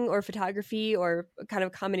writing or photography, or kind of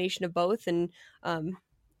a combination of both? And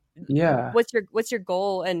yeah, what's your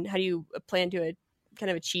goal, and how do you plan to kind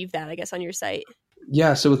of achieve that, I guess, on your site?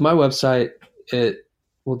 Yeah. So with my website, it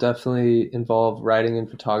will definitely involve writing and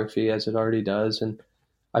photography, as it already does. And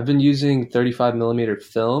I've been using 35 millimeter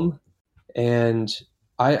film, and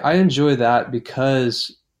I enjoy that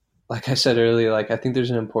because, like I said earlier, like I think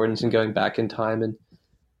there's an importance in going back in time and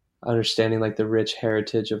understanding like the rich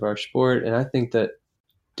heritage of our sport. And I think that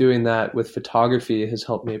doing that with photography has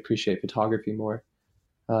helped me appreciate photography more.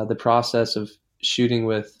 The process of shooting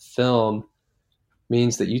with film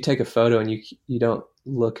means that you take a photo and you don't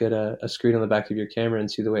look at a screen on the back of your camera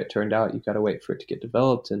and see the way it turned out. You've got to wait for it to get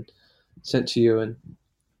developed and sent to you. And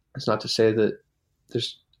it's not to say that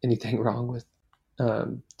there's anything wrong with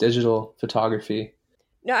digital photography.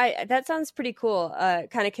 No, that sounds pretty cool.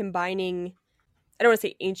 Kind of combining, I don't want to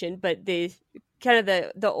say ancient, but the kind of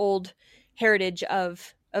the old heritage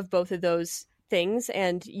of both of those things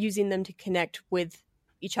and using them to connect with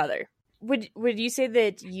each other. Would you say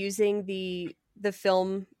that using the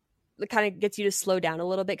film kind of gets you to slow down a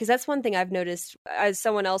little bit? Because that's one thing I've noticed as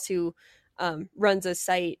someone else who runs a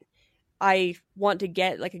site. I want to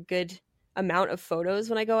get like a good amount of photos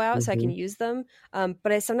when I go out so I can use them.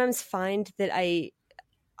 But I sometimes find that I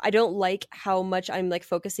don't like how much I'm like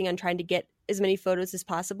focusing on trying to get as many photos as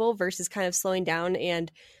possible versus kind of slowing down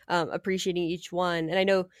and appreciating each one. And I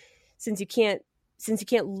know since you can't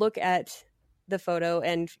look at the photo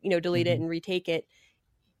and, delete it and retake it,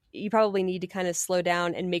 you probably need to kind of slow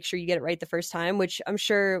down and make sure you get it right the first time, which I'm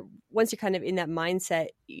sure once you're kind of in that mindset,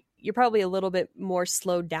 you're probably a little bit more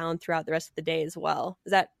slowed down throughout the rest of the day as well.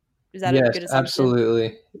 Is that a good assumption?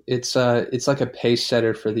 Absolutely. It's like a pace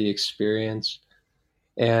setter for the experience.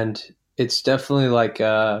 And it's definitely like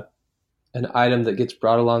an item that gets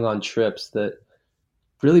brought along on trips that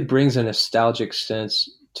really brings a nostalgic sense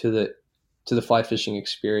to the fly fishing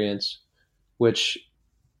experience, which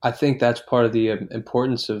I think that's part of the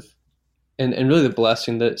importance of, and really the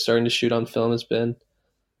blessing that starting to shoot on film has been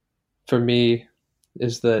for me,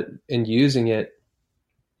 is that in using it,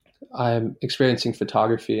 I'm experiencing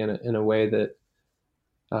photography in a way that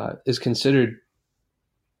is considered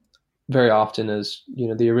very often as,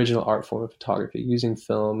 the original art form of photography, using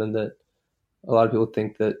film, and that a lot of people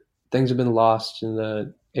think that things have been lost in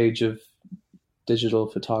the age of digital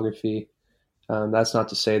photography. That's not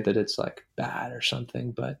to say that it's like bad or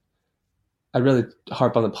something, but I really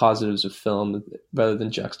harp on the positives of film rather than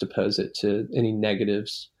juxtapose it to any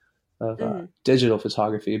negatives of digital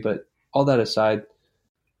photography. But all that aside,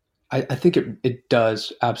 I think it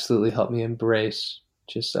does absolutely help me embrace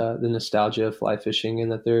just the nostalgia of fly fishing,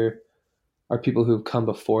 and that there are people who've come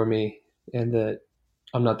before me, and that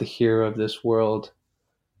I'm not the hero of this world,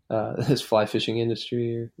 this fly fishing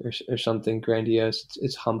industry or something grandiose.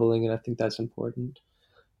 It's humbling, and I think that's important.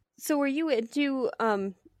 So were you into,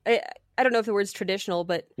 I don't know if the word's traditional,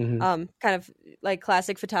 but kind of like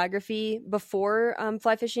classic photography before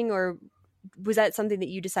fly fishing, or was that something that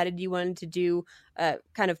you decided you wanted to do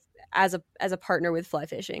kind of as a partner with fly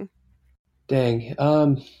fishing? Dang.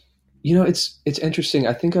 It's interesting.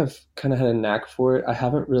 I think I've kind of had a knack for it. I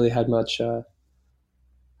haven't really had much,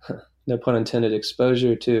 no pun intended,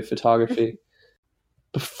 exposure to photography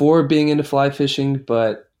before being into fly fishing,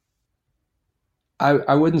 but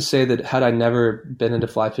I wouldn't say that had I never been into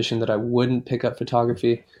fly fishing that I wouldn't pick up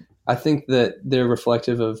photography. I think that they're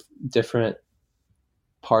reflective of different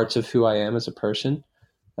parts of who I am as a person.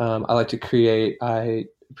 I like to create. I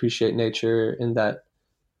appreciate nature, and that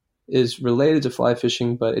is related to fly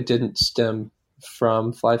fishing, but it didn't stem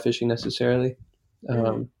from fly fishing necessarily.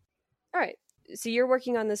 All right. So you're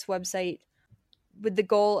working on this website with the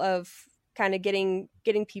goal of kind of getting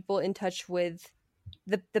people in touch with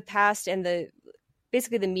the past and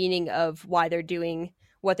basically the meaning of why they're doing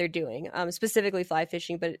what they're doing, specifically fly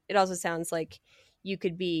fishing. But it also sounds like you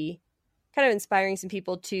could be kind of inspiring some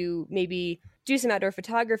people to maybe do some outdoor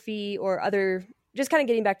photography or other, just kind of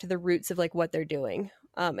getting back to the roots of like what they're doing,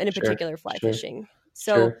 and in particular fly fishing.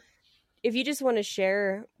 So if you just want to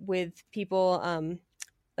share with people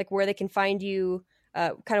like where they can find you,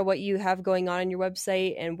 kind of what you have going on your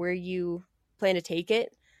website and where you plan to take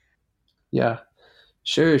it. Yeah.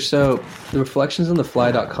 Sure. So the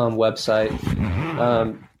reflectionsonthefly.com website,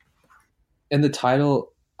 and the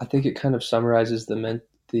title, I think it kind of summarizes the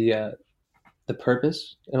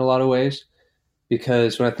purpose in a lot of ways,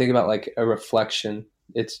 because when I think about like a reflection,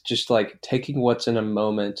 it's just like taking what's in a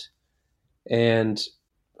moment and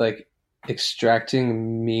like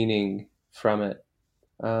extracting meaning from it.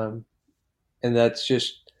 And that's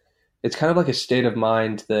just, it's kind of like a state of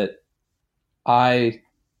mind that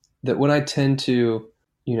when I tend to,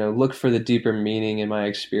 look for the deeper meaning in my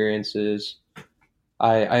experiences,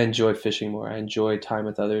 I enjoy fishing more. I enjoy time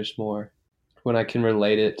with others more when I can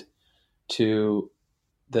relate it to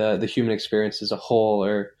the human experience as a whole,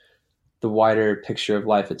 or the wider picture of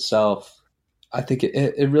life itself. I think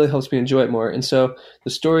it really helps me enjoy it more. And so the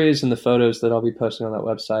stories and the photos that I'll be posting on that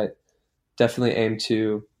website definitely aim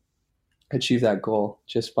to achieve that goal,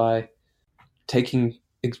 just by taking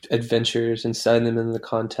adventures and setting them in the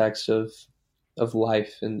context of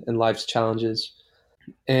life and life's challenges.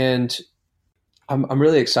 And I'm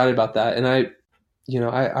really excited about that. And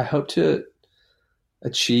I hope to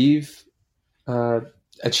achieve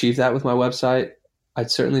that with my website. I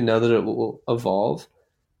certainly know that it will evolve.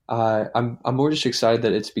 I'm more just excited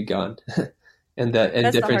that it's begun and that in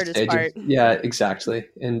That's different the stages. hardest part. Yeah, exactly.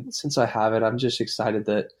 And since I have it, I'm just excited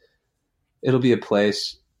that it'll be a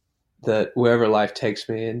place that wherever life takes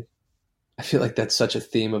me. And I feel like that's such a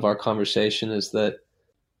theme of our conversation, is that,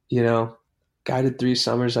 guided 3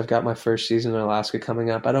 summers, I've got my first season in Alaska coming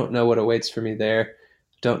up. I don't know what awaits for me there.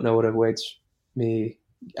 Don't know what awaits me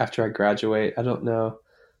after I graduate. I don't know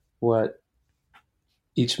what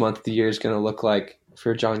each month of the year is going to look like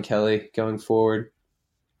for John Kelly going forward.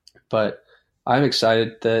 But I'm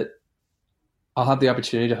excited that I'll have the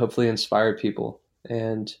opportunity to hopefully inspire people.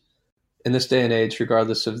 And in this day and age,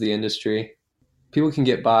 regardless of the industry, people can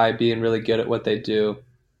get by being really good at what they do,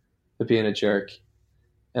 but being a jerk.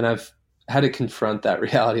 And I've had to confront that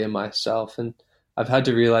reality in myself. And I've had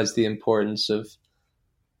to realize the importance of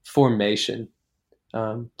formation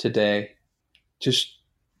today, just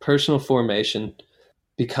personal formation,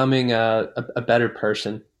 becoming a better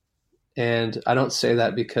person. And I don't say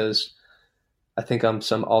that because I think I'm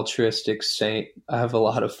some altruistic saint. I have a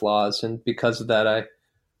lot of flaws. And because of that, I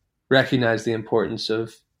recognize the importance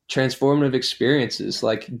of transformative experiences,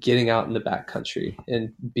 like getting out in the backcountry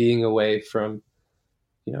and being away from,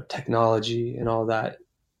 technology and all that.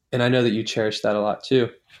 And I know that you cherish that a lot too.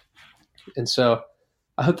 And so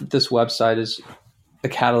I hope that this website is a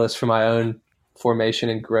catalyst for my own formation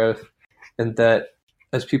and growth, and that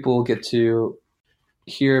as people get to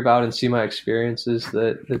hear about and see my experiences,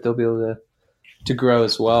 that they'll be able to grow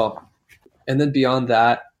as well. And then beyond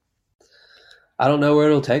that, I don't know where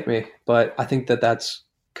it'll take me, but I think that that's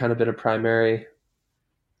kind of been a primary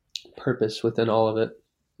purpose within all of it,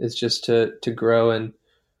 is just to grow and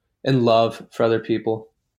love for other people.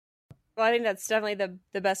 Well, I think that's definitely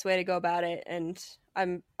the best way to go about it, and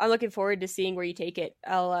I'm looking forward to seeing where you take it.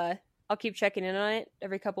 I'll keep checking in on it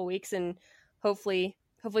every couple weeks, and hopefully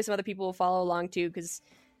some other people will follow along too, because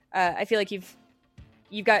I feel like you've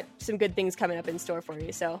got some good things coming up in store for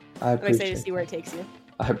you. So I'm excited to see where it takes you.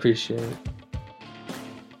 I appreciate it.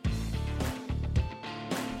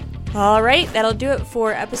 All right, that'll do it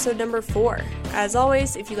for episode number 4. As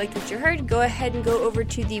always, if you liked what you heard, go ahead and go over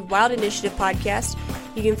to the Wild Initiative podcast.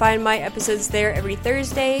 You can find my episodes there every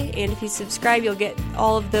Thursday, and if you subscribe, you'll get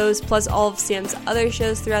all of those, plus all of Sam's other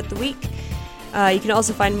shows throughout the week. You can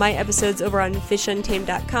also find my episodes over on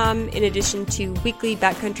fishuntamed.com, in addition to weekly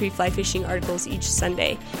backcountry fly fishing articles each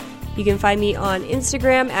Sunday. You can find me on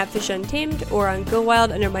Instagram at fishuntamed or on Go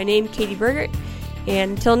Wild under my name, Katie Bergert.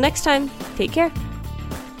 And until next time, take care.